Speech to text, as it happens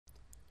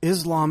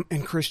Islam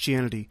and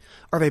Christianity,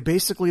 are they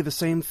basically the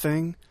same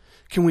thing?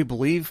 Can we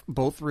believe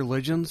both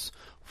religions?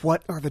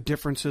 What are the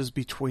differences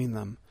between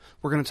them?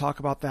 We're going to talk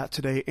about that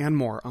today and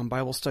more on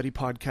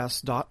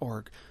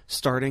BibleStudyPodcast.org,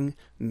 starting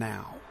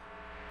now.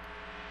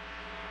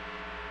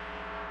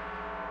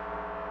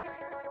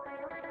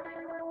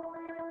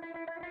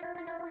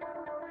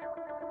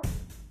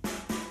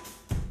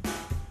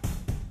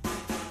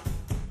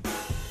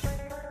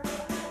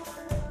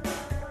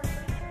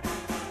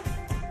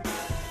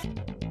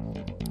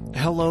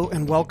 Hello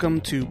and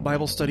welcome to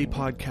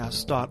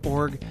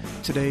BibleStudyPodcast.org.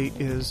 Today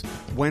is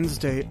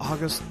Wednesday,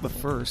 August the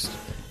 1st,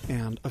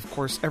 and of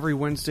course every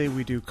Wednesday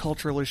we do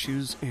cultural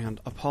issues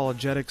and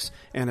apologetics,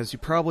 and as you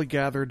probably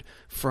gathered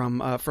from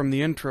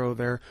the intro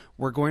there,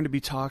 we're going to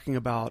be talking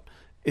about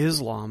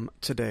Islam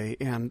today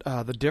and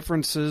the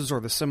differences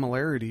or the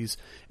similarities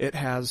it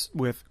has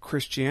with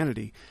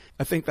Christianity.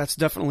 I think that's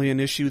definitely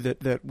an issue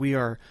that we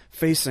are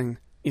facing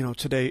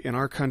today in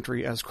our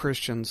country as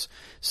Christians.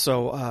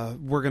 So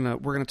we're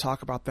gonna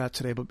talk about that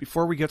today. But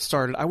before we get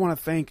started, I want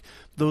to thank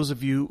those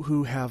of you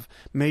who have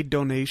made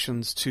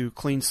donations to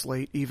Clean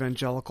Slate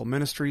Evangelical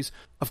Ministries.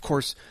 Of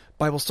course,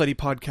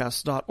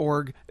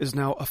 BibleStudyPodcast.org is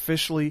now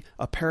officially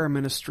a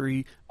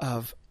paraministry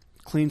of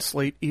Clean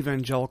Slate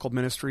Evangelical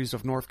Ministries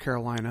of North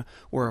Carolina.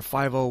 We're a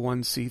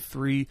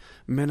 501c3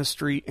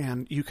 ministry,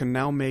 and you can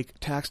now make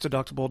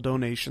tax-deductible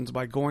donations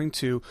by going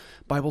to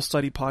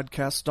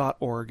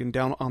BibleStudyPodcast.org, and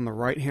down on the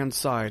right-hand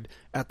side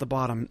at the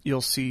bottom,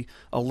 you'll see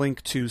a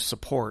link to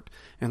support.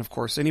 And of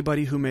course,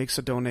 anybody who makes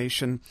a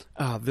donation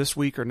this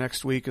week or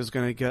next week is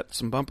going to get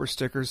some bumper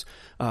stickers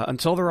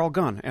until they're all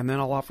gone, and then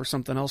I'll offer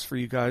something else for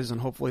you guys, and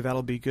hopefully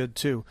that'll be good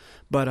too.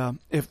 But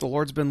if the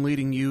Lord's been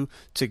leading you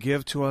to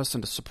give to us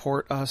and to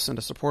support us and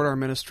to support our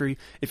ministry,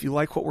 if you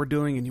like what we're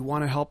doing and you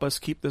want to help us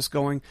keep this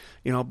going,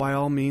 by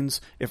all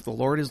means, if the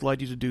Lord has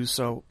led you to do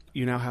so,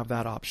 you now have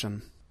that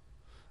option.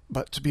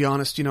 But to be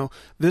honest,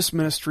 this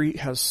ministry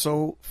has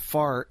so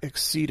far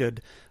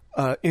exceeded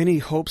any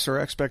hopes or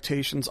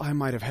expectations I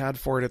might have had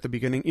for it at the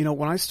beginning.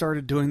 When I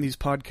started doing these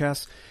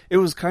podcasts, it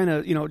was kind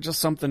of,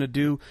 just something to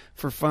do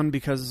for fun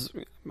because,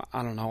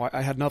 I don't know,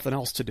 I had nothing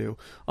else to do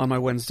on my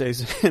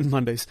Wednesdays and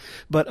Mondays.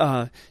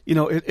 But,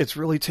 it's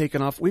really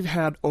taken off. We've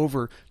had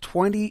over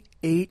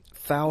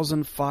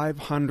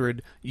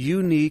 28,500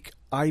 unique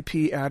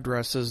IP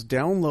addresses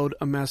download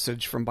a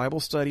message from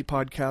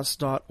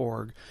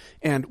BibleStudyPodcast.org,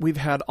 and we've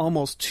had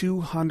almost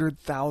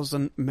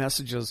 200,000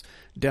 messages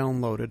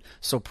downloaded.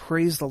 So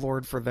praise the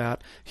Lord for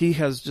that. He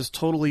has just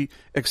totally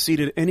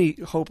exceeded any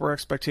hope or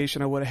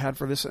expectation I would have had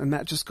for this, and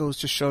that just goes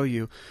to show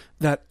you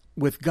that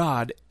with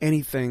God,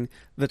 anything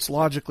that's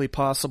logically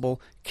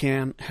possible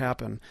can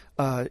happen.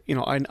 I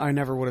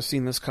never would have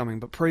seen this coming,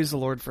 but praise the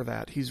Lord for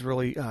that. He's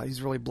really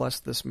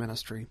blessed this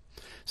ministry.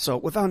 So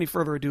without any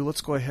further ado,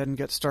 let's go ahead and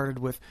get started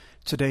with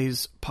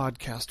today's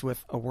podcast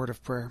with a word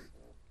of prayer.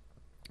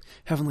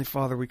 Heavenly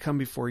Father, we come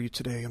before you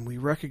today and we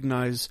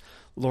recognize,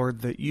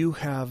 Lord, that you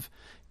have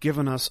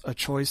given us a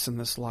choice in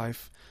this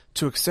life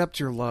to accept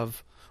your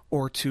love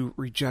or to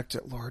reject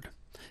it, Lord.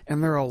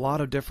 And there are a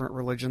lot of different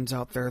religions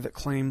out there that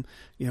claim,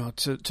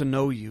 to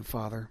know you,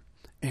 Father,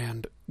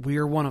 and we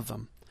are one of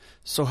them.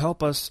 So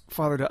help us,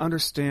 Father, to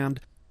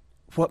understand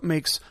what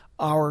makes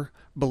our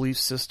belief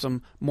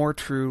system more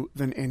true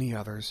than any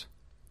others.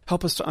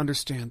 Help us to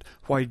understand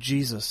why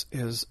Jesus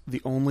is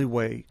the only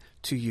way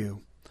to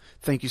you.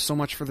 Thank you so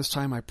much for this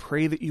time. I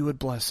pray that you would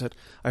bless it.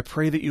 I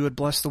pray that you would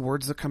bless the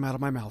words that come out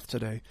of my mouth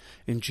today.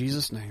 In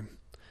Jesus' name,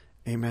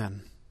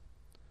 amen.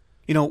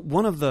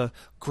 One of the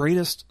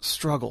greatest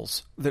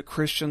struggles that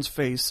Christians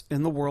face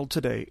in the world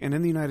today and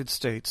in the United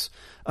States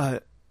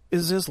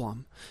is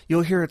Islam.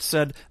 You'll hear it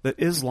said that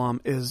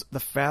Islam is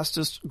the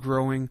fastest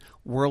growing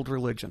world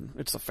religion.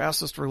 It's the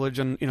fastest growing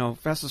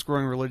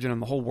religion in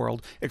the whole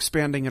world,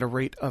 expanding at a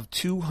rate of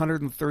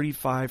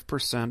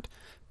 235%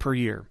 per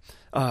year.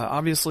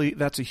 Obviously,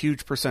 that's a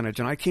huge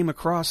percentage. And I came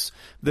across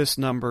this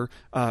number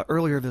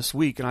earlier this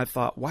week, and I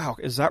thought, wow,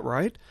 is that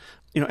right?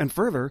 And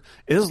further,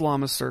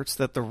 Islam asserts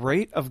that the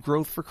rate of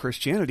growth for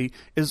Christianity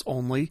is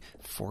only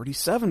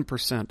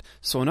 47%.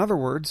 So in other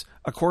words,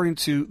 according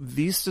to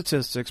these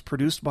statistics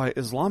produced by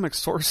Islamic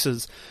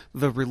sources,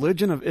 the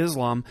religion of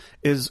Islam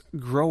is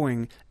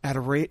growing at a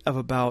rate of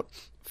about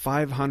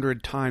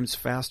 500 times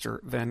faster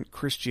than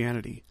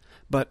Christianity.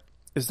 But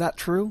is that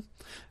true?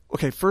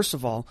 Okay, first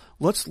of all,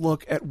 let's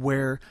look at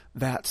where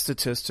that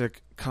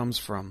statistic comes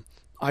from.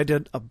 I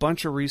did a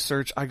bunch of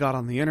research I got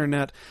on the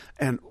internet,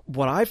 and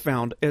what I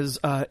found is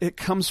it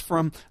comes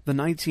from the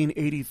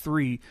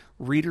 1983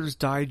 Reader's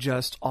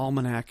Digest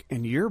Almanac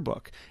and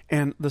Yearbook.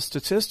 And the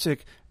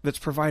statistic that's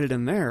provided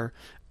in there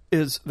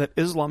is that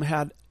Islam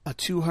had a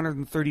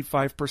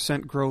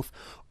 235% growth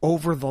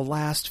over the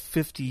last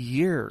 50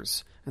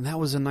 years. And that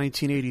was in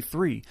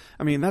 1983.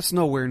 I mean, that's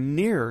nowhere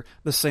near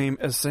the same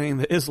as saying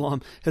that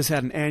Islam has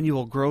had an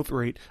annual growth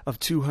rate of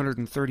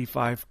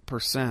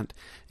 235%.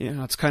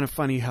 It's kind of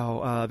funny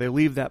how they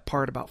leave that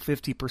part about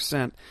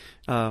 50%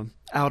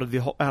 out of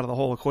the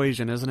whole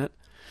equation, isn't it?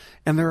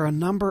 And there are a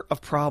number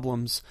of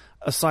problems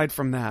aside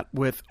from that,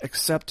 with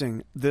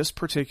accepting this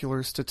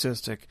particular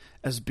statistic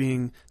as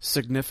being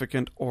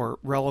significant or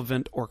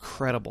relevant or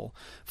credible?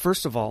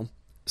 First of all,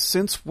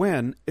 since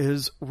when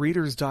is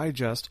Reader's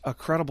Digest a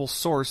credible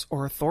source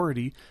or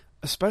authority,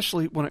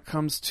 especially when it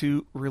comes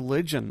to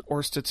religion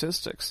or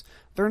statistics?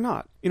 They're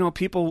not.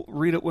 People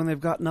read it when they've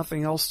got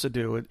nothing else to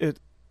do.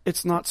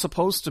 It's not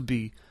supposed to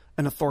be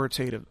an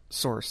authoritative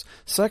source.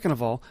 Second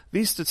of all,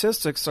 these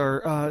statistics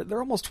they're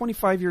almost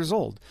 25 years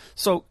old.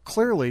 So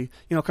clearly,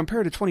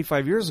 compared to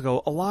 25 years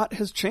ago, a lot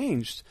has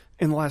changed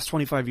in the last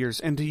 25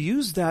 years. And to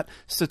use that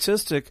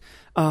statistic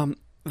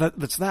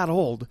that's that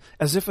old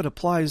as if it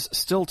applies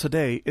still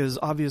today is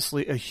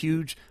obviously a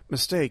huge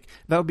mistake.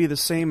 That would be the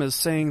same as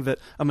saying that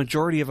a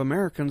majority of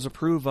Americans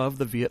approve of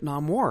the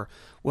Vietnam War.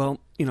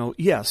 Well,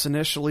 yes,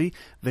 initially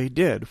they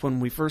did when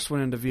we first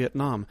went into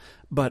Vietnam,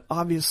 but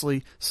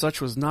obviously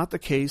such was not the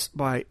case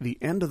by the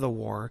end of the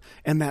war,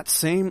 and that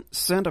same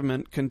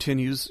sentiment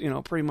continues,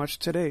 pretty much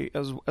today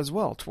as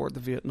well toward the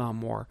Vietnam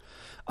War.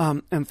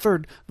 And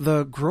third,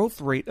 the growth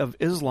rate of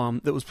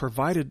Islam that was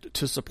provided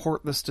to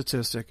support the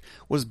statistic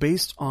was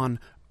based on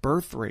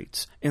birth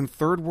rates in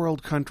third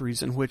world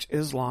countries in which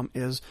Islam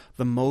is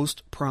the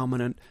most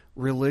prominent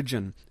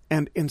religion.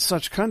 And in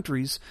such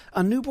countries,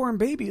 a newborn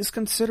baby is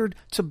considered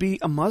to be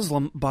a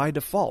Muslim by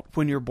default.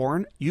 When you're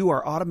born, you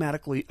are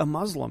automatically a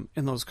Muslim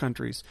in those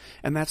countries.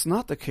 And that's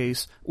not the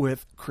case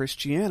with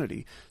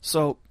Christianity.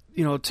 So,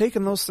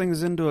 taking those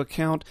things into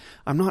account,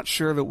 I'm not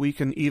sure that we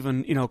can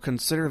even,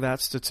 consider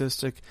that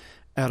statistic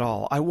at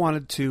all. I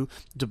wanted to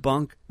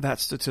debunk that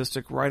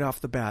statistic right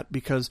off the bat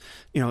because,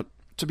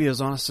 to be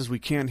as honest as we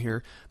can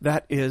here,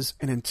 that is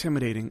an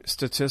intimidating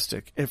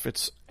statistic if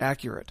it's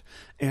accurate,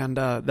 and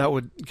that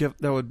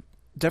would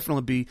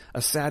definitely be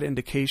a sad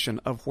indication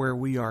of where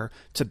we are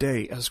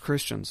today as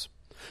Christians.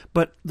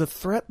 But the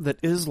threat that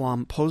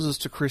Islam poses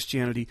to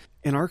Christianity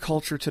in our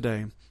culture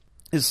today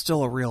is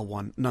still a real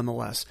one,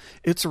 nonetheless.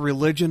 It's a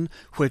religion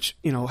which,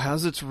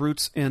 has its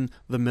roots in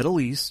the Middle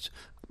East,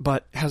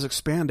 but has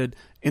expanded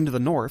into the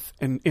north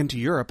and into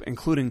Europe,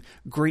 including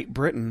Great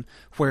Britain,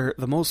 where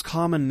the most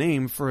common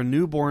name for a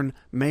newborn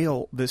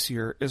male this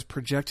year is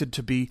projected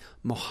to be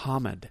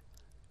Muhammad,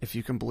 if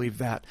you can believe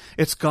that.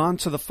 It's gone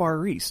to the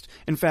Far East.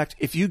 In fact,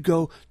 if you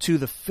go to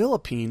the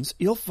Philippines,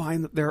 you'll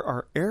find that there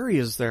are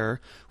areas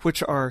there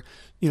which are,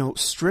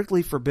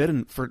 strictly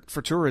forbidden for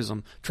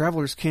tourism.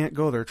 Travelers can't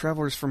go there.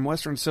 Travelers from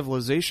Western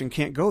civilization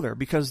can't go there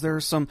because there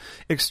are some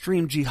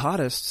extreme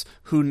jihadists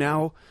who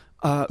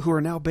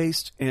are now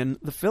based in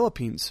the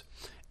Philippines.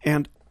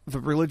 And the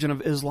religion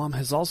of Islam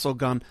has also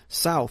gone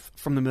south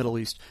from the Middle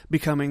East,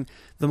 becoming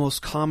the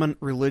most common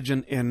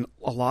religion in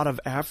a lot of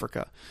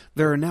Africa.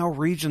 There are now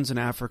regions in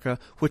Africa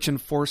which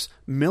enforce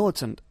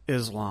militant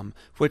Islam,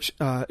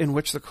 in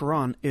which the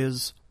Quran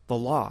is the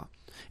law.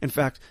 In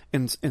fact,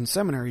 in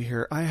seminary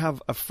here, I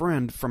have a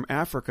friend from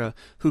Africa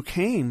who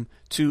came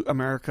to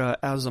America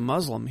as a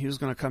Muslim. He was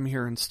going to come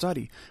here and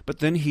study, but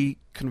then he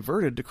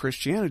converted to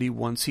Christianity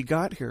once he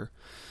got here.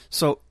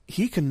 So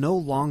he can no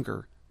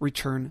longer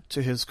return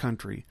to his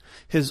country.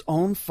 His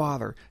own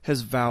father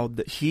has vowed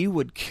that he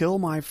would kill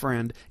my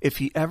friend if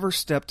he ever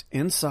stepped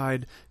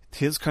inside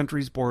his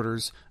country's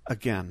borders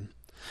again.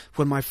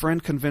 When my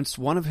friend convinced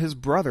one of his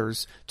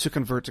brothers to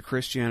convert to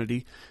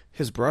Christianity,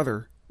 his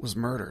brother was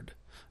murdered.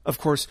 Of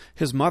course,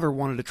 his mother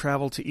wanted to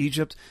travel to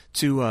Egypt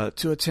to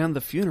attend the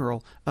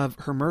funeral of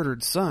her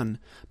murdered son,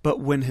 but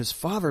when his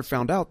father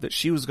found out that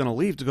she was going to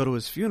leave to go to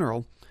his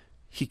funeral,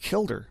 he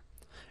killed her.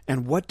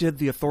 And what did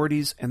the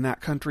authorities in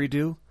that country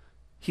do?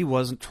 He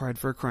wasn't tried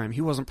for a crime.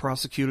 He wasn't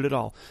prosecuted at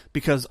all,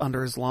 because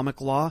under Islamic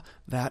law,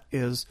 that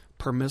is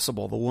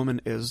permissible. The woman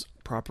is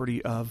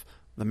property of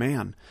the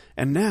man.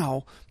 And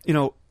now,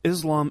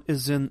 Islam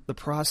is in the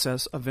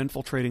process of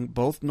infiltrating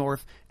both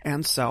North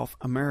and South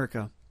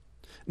America.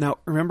 Now,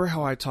 remember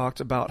how I talked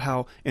about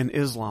how in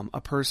Islam,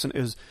 a person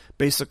is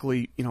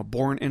basically,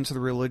 born into the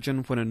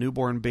religion when a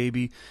newborn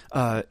baby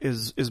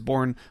is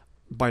born.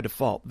 By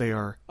default, they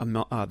are a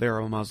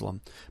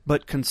Muslim.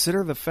 But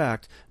consider the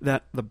fact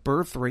that the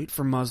birth rate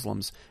for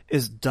Muslims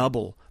is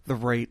double the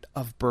rate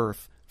of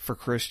birth for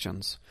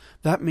Christians.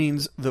 That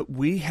means that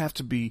we have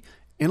to be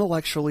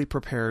intellectually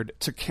prepared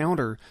to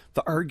counter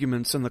the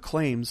arguments and the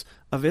claims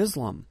of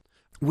Islam.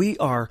 We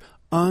are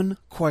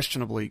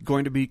unquestionably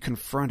going to be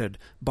confronted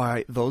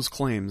by those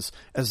claims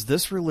as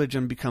this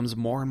religion becomes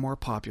more and more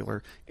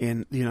popular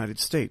in the United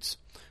States.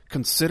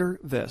 Consider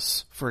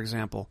this, for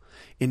example.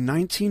 In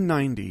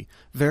 1990,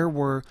 there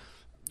were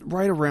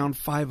right around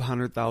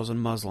 500,000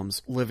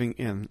 Muslims living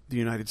in the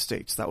United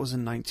States. That was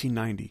in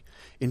 1990.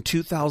 In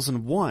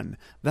 2001,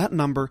 that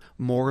number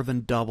more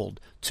than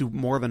doubled to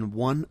more than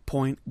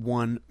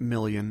 1.1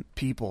 million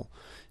people.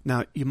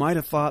 Now, you might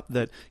have thought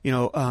that,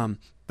 that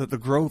the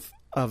growth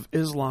of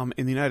Islam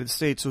in the United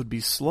States would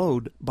be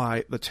slowed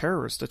by the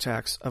terrorist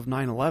attacks of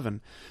 9/11,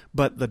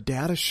 but the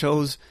data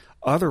shows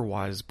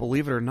otherwise,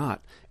 believe it or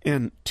not.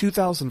 In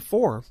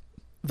 2004,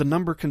 the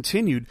number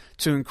continued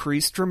to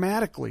increase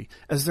dramatically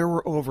as there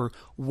were over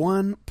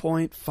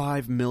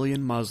 1.5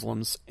 million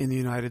Muslims in the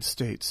United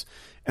States.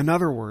 In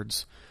other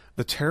words,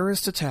 The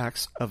terrorist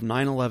attacks of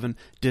 9/11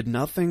 did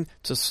nothing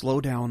to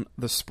slow down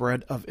the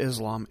spread of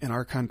Islam in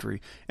our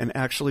country, and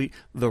actually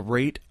the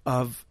rate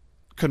of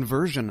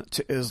conversion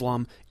to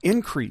Islam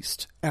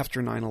increased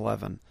after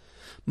 9/11.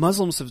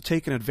 Muslims have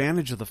taken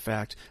advantage of the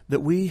fact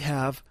that we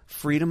have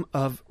freedom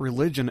of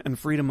religion and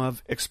freedom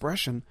of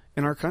expression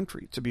in our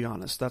country, to be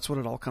honest. That's what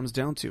it all comes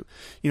down to.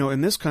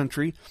 In this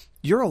country,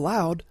 you're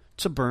allowed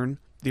to burn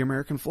the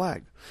American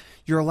flag.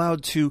 You're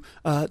allowed to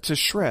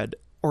shred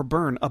or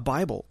burn a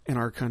Bible in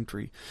our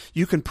country.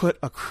 You can put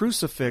a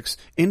crucifix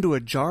into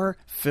a jar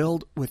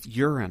filled with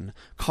urine,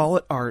 call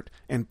it art,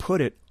 and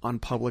put it on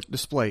public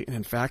display. And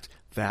in fact,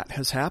 that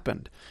has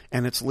happened.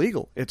 And it's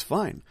legal. It's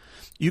fine.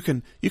 You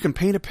can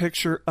paint a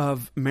picture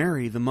of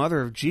Mary, the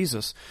mother of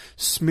Jesus,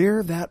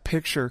 smear that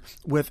picture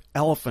with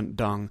elephant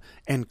dung,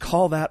 and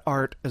call that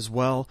art as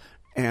well,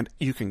 and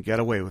you can get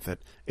away with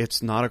it.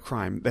 It's not a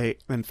crime.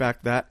 In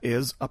fact, that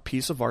is a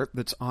piece of art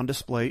that's on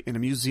display in a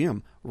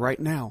museum right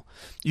now.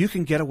 You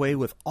can get away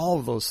with all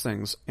of those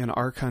things in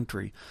our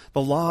country.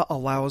 The law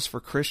allows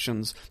for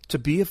Christians to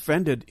be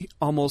offended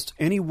almost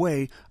any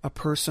way a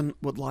person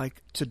would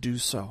like to do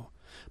so.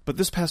 But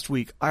this past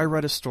week, I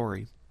read a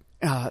story.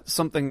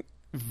 Something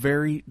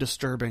very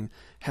disturbing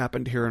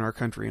happened here in our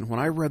country. And when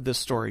I read this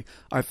story,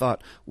 I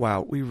thought,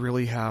 wow, we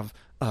really have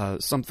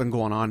something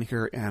going on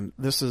here, and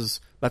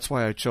that's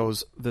why I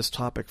chose this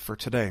topic for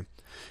today.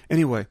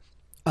 Anyway,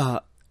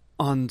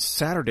 on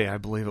Saturday, I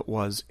believe it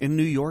was, in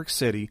New York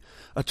City,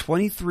 a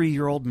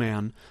 23-year-old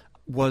man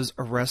was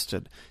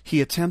arrested. He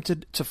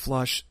attempted to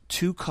flush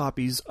 2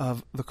 copies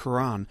of the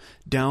Quran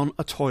down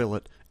a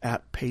toilet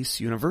at Pace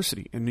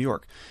University in New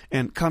York,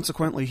 and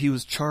consequently he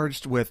was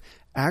charged with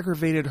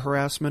aggravated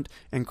harassment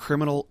and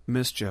criminal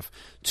mischief,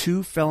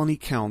 2 felony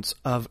counts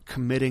of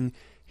committing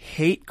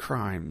hate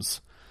crimes.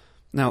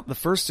 Now, the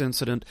first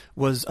incident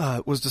was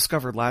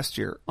discovered last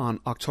year on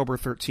October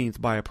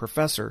 13th by a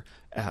professor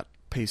at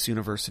Pace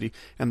University,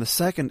 and the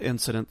second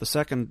incident, the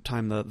second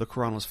time the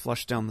Quran was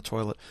flushed down the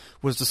toilet,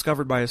 was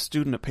discovered by a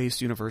student at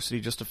Pace University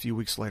just a few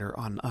weeks later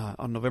on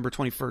November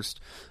 21st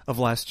of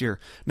last year.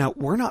 Now,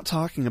 we're not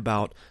talking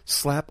about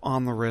slap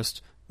on the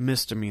wrist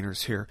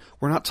misdemeanors here.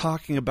 We're not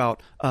talking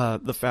about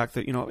the fact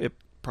that, it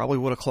probably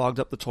would have clogged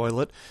up the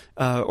toilet,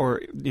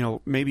 or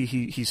maybe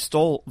he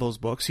stole those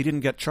books. He didn't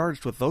get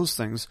charged with those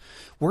things.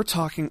 We're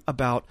talking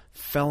about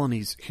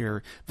felonies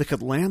here that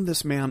could land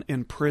this man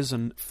in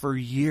prison for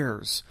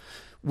years.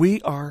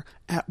 We are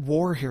at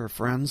war here,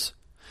 friends.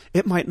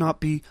 It might not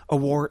be a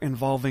war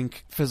involving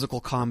physical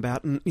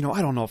combat, and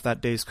I don't know if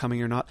that day's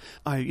coming or not.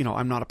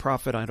 I'm not a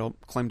prophet. I don't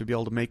claim to be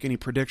able to make any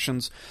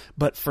predictions,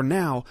 but for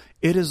now,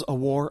 it is a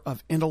war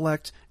of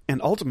intellect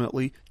and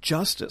ultimately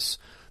justice.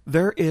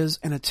 There is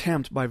an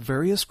attempt by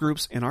various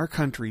groups in our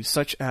country,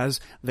 such as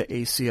the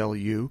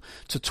ACLU,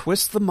 to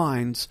twist the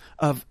minds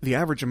of the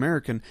average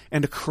American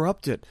and to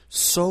corrupt it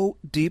so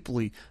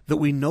deeply that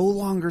we no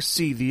longer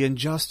see the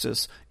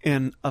injustice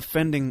in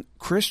offending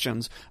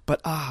Christians,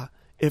 but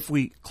if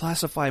we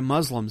classify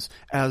Muslims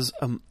as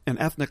an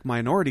ethnic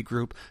minority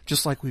group,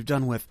 just like we've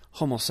done with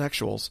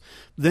homosexuals,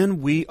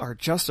 then we are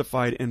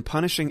justified in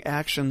punishing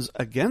actions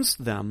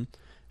against them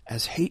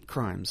as hate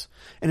crimes.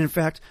 And in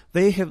fact,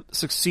 they have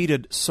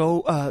succeeded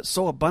so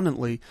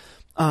abundantly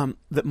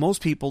that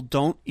most people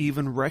don't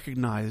even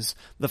recognize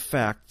the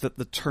fact that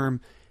the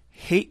term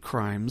hate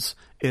crimes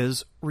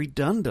is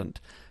redundant.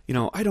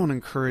 I don't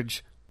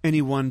encourage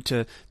anyone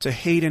to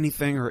hate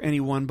anything or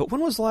anyone, but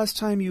when was the last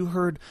time you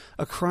heard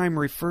a crime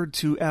referred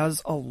to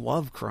as a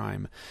love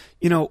crime?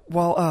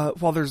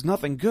 While there's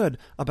nothing good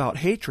about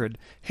hatred,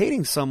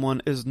 hating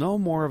someone is no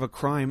more of a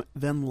crime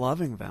than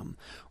loving them.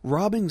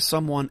 Robbing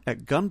someone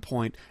at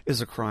gunpoint is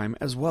a crime,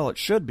 as well it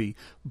should be,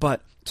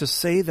 but to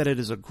say that it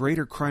is a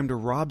greater crime to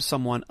rob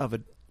someone of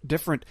a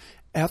different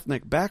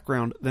ethnic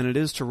background than it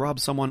is to rob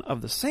someone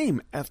of the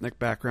same ethnic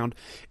background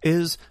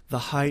is the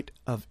height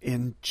of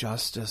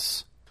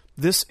injustice.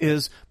 This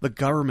is the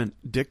government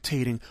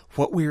dictating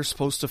what we are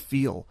supposed to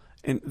feel,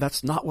 and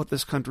that's not what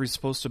this country is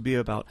supposed to be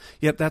about.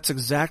 Yet that's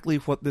exactly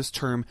what this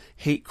term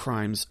hate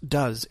crimes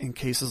does in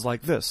cases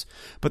like this.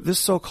 But this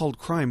so-called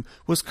crime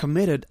was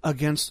committed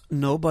against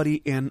nobody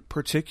in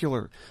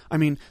particular. I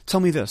mean, tell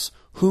me this,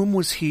 whom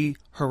was he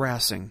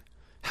harassing?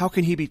 How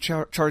can he be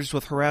charged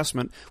with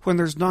harassment when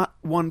there's not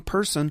one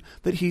person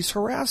that he's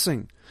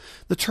harassing?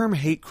 The term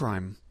hate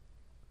crime,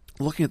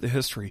 looking at the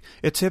history,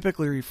 it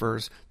typically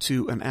refers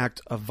to an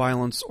act of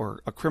violence or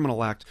a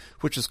criminal act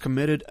which is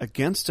committed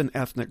against an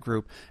ethnic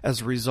group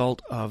as a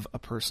result of a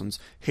person's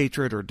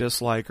hatred or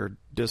dislike or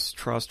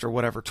distrust or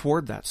whatever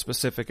toward that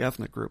specific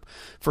ethnic group.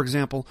 For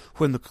example,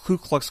 when the Ku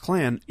Klux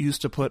Klan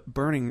used to put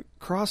burning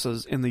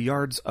crosses in the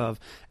yards of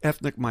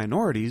ethnic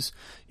minorities,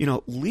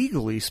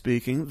 legally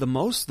speaking, the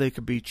most they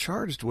could be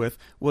charged with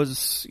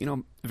was,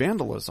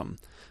 vandalism.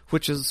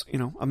 which is,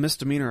 a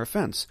misdemeanor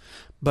offense.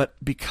 But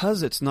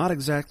because it's not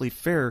exactly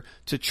fair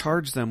to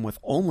charge them with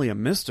only a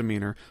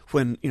misdemeanor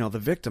when, the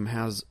victim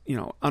has,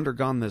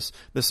 undergone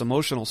this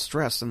emotional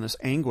stress and this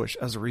anguish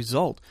as a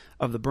result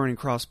of the burning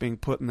cross being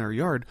put in their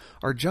yard,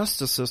 our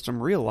justice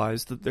system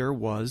realized that there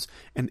was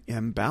an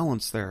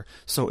imbalance there.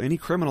 So any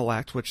criminal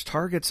act which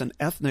targets an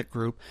ethnic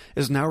group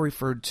is now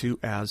referred to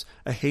as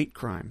a hate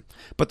crime.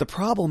 But the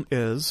problem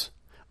is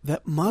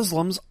that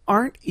Muslims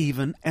aren't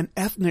even an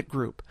ethnic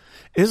group.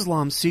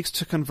 Islam seeks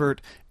to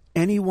convert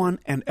anyone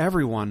and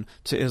everyone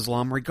to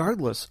Islam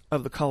regardless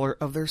of the color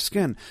of their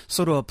skin.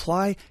 So to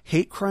apply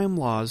hate crime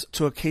laws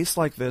to a case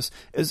like this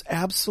is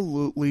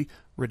absolutely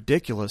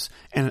ridiculous,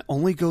 and it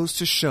only goes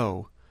to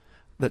show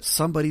that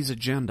somebody's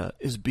agenda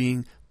is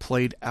being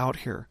played out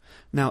here.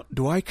 Now,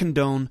 do I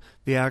condone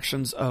the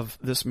actions of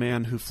this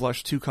man who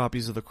flushed 2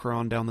 copies of the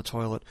Quran down the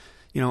toilet?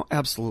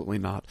 Absolutely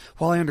not.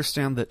 While I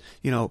understand that,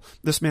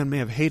 this man may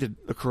have hated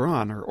the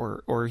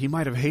Quran or he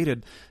might have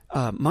hated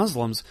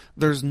Muslims,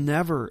 there's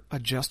never a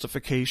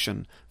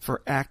justification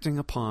for acting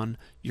upon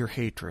your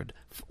hatred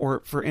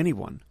or for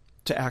anyone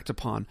to act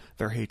upon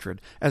their hatred.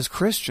 As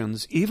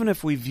Christians, even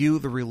if we view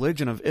the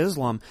religion of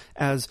Islam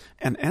as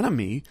an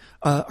enemy,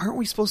 aren't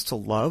we supposed to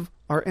love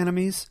our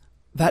enemies?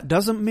 That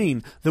doesn't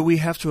mean that we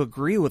have to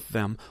agree with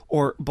them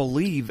or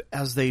believe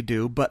as they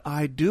do, but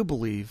I do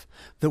believe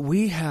that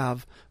we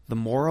have the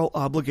moral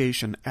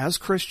obligation as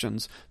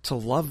Christians to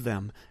love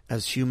them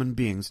as human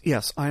beings.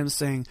 Yes, I am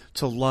saying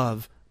to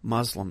love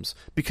Muslims,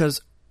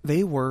 because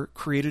they were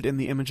created in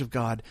the image of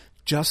God,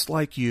 just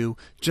like you,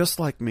 just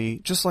like me,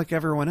 just like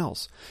everyone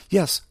else.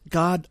 Yes,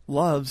 God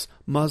loves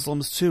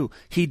Muslims too.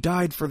 He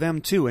died for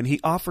them too, and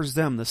He offers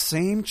them the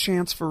same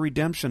chance for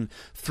redemption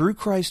through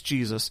Christ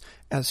Jesus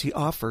as He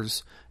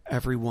offers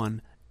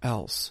everyone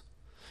else.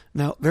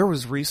 Now, there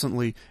was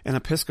recently an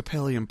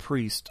Episcopalian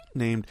priest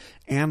named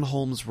Ann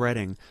Holmes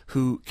Redding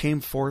who came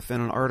forth in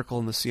an article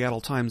in the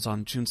Seattle Times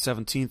on June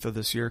 17th of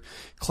this year,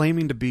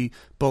 claiming to be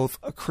both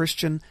a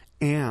Christian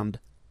and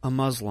a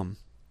Muslim.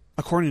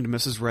 According to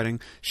Mrs. Redding,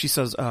 she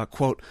says,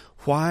 quote,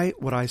 "Why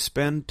would I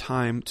spend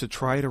time to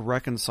try to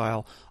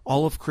reconcile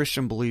all of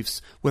Christian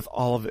beliefs with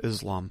all of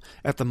Islam?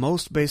 At the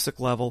most basic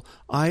level,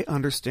 I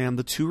understand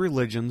the 2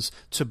 religions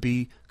to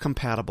be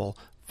compatible.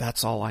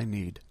 That's all I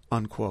need,"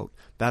 unquote.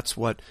 That's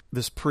what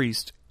this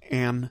priest,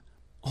 Ann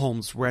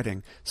Holmes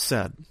Redding,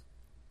 said.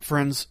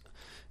 Friends,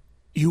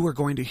 you are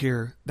going to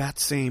hear that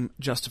same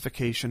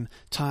justification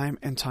time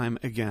and time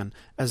again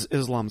as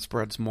Islam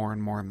spreads more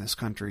and more in this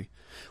country.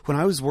 When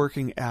I was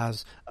working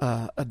as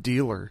a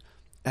dealer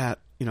at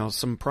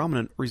some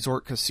prominent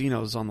resort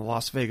casinos on the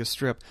Las Vegas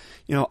Strip,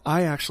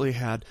 I actually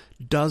had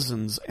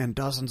dozens and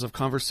dozens of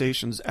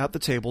conversations at the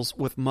tables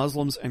with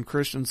Muslims and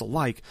Christians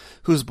alike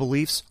whose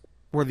beliefs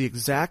were the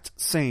exact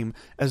same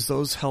as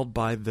those held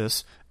by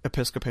this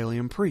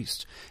Episcopalian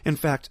priest. In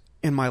fact,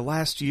 in my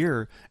last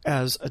year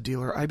as a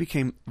dealer, I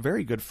became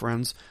very good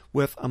friends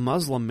with a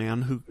Muslim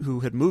man who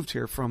had moved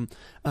here from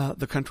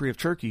the country of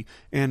Turkey,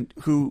 and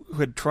who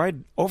had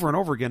tried over and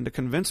over again to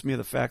convince me of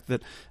the fact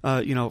that,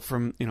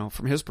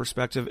 from his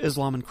perspective,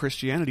 Islam and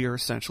Christianity are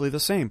essentially the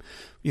same.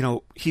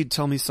 He'd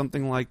tell me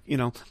something like,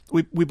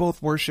 we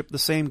both worship the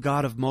same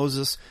God of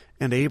Moses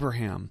and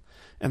Abraham.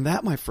 And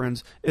that, my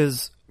friends,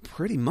 is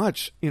pretty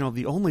much,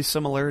 the only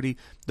similarity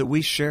that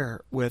we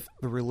share with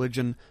the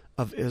religion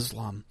of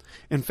Islam.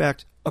 In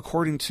fact,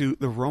 according to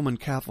the Roman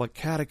Catholic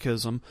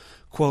Catechism,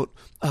 quote,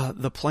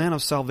 "The plan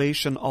of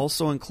salvation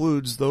also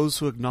includes those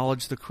who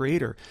acknowledge the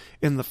Creator,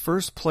 in the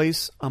first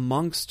place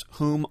amongst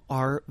whom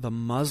are the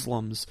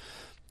Muslims.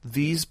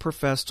 These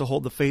profess to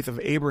hold the faith of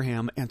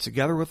Abraham, and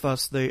together with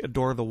us they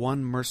adore the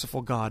one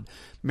merciful God,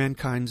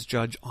 mankind's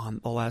judge on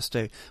the last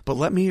day." But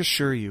let me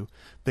assure you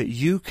that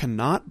you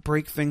cannot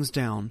break things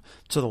down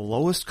to the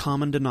lowest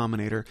common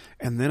denominator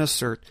and then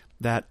assert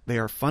that they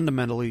are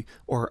fundamentally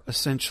or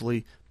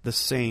essentially the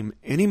same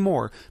any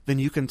more than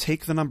you can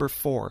take the number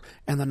 4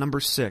 and the number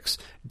 6,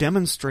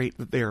 demonstrate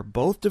that they are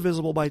both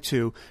divisible by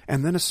 2,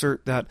 and then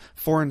assert that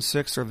 4 and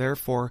 6 are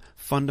therefore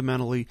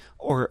fundamentally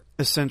or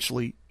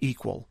essentially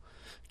equal.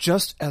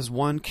 Just as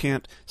one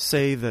can't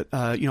say that,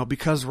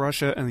 because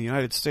Russia and the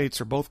United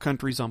States are both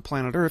countries on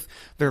planet Earth,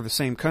 they're the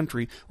same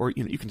country, or,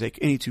 you can take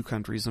any 2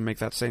 countries and make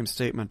that same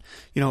statement.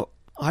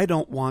 I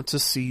don't want to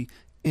see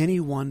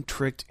anyone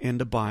tricked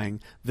into buying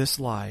this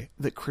lie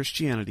that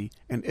Christianity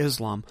and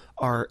Islam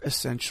are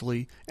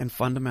essentially and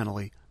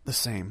fundamentally the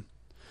same.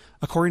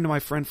 According to my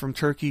friend from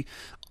Turkey,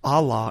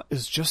 Allah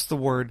is just the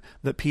word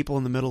that people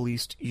in the Middle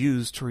East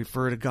use to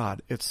refer to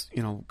God. It's,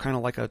 kind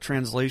of like a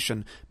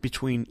translation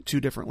between 2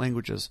 different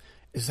languages.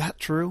 Is that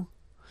true?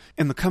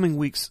 In the coming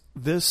weeks,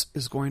 this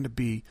is going to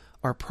be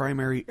our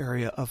primary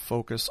area of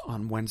focus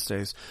on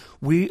Wednesdays.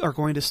 We are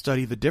going to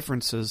study the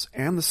differences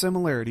and the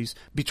similarities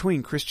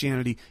between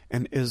Christianity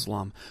and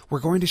Islam. We're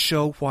going to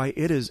show why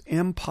it is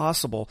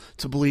impossible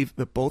to believe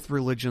that both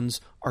religions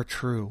are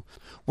true.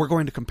 We're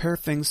going to compare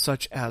things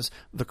such as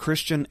the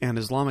Christian and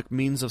Islamic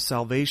means of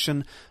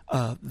salvation,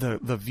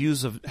 the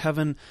views of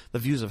heaven, the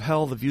views of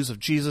hell, the views of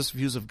Jesus,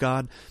 views of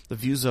God, the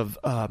views of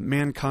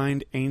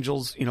mankind,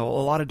 angels, a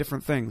lot of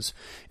different things.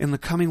 In the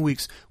coming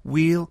weeks,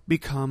 we'll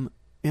become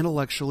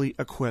intellectually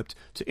equipped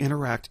to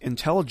interact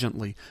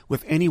intelligently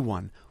with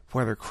anyone,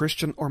 whether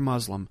Christian or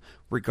Muslim,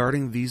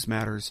 regarding these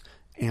matters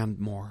and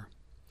more.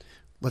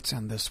 Let's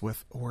end this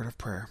with a word of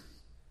prayer.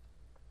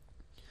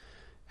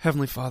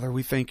 Heavenly Father,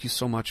 we thank you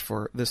so much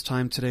for this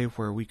time today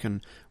where we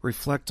can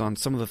reflect on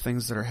some of the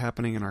things that are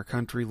happening in our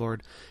country,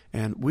 Lord,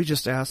 and we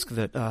just ask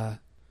that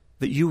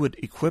that you would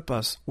equip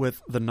us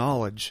with the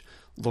knowledge,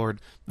 Lord,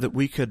 that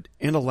we could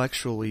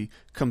intellectually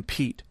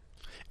compete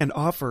and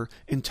offer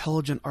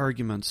intelligent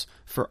arguments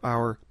for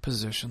our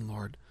position,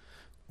 Lord.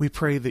 We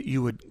pray that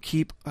you would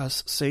keep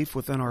us safe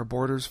within our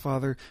borders,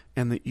 Father,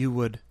 and that you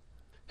would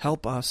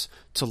help us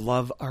to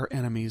love our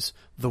enemies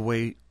the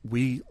way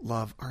we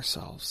love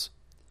ourselves,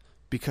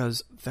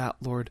 because that,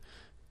 Lord,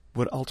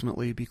 would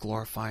ultimately be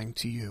glorifying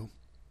to you.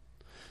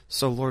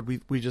 So, Lord,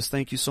 we just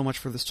thank you so much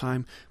for this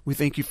time. We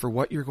thank you for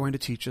what you're going to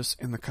teach us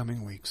in the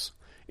coming weeks.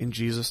 In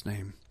Jesus'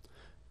 name,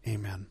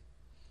 amen.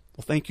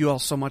 Well, thank you all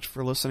so much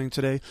for listening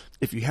today.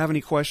 If you have any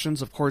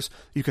questions, of course,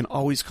 you can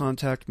always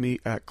contact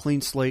me at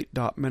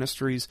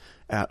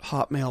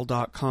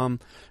cleanslate.ministries@hotmail.com.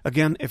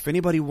 Again, if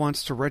anybody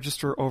wants to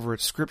register over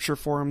at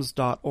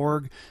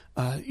scriptureforums.org,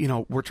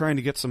 we're trying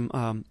to get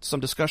some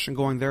discussion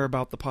going there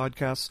about the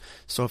podcasts.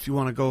 So if you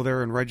want to go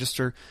there and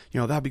register,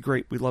 that'd be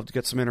great. We'd love to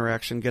get some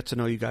interaction, get to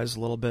know you guys a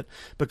little bit.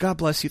 But God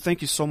bless you.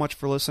 Thank you so much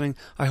for listening.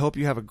 I hope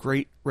you have a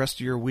great rest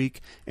of your week,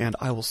 and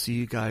I will see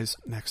you guys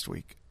next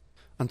week.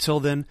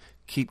 Until then,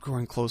 keep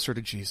growing closer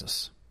to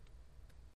Jesus.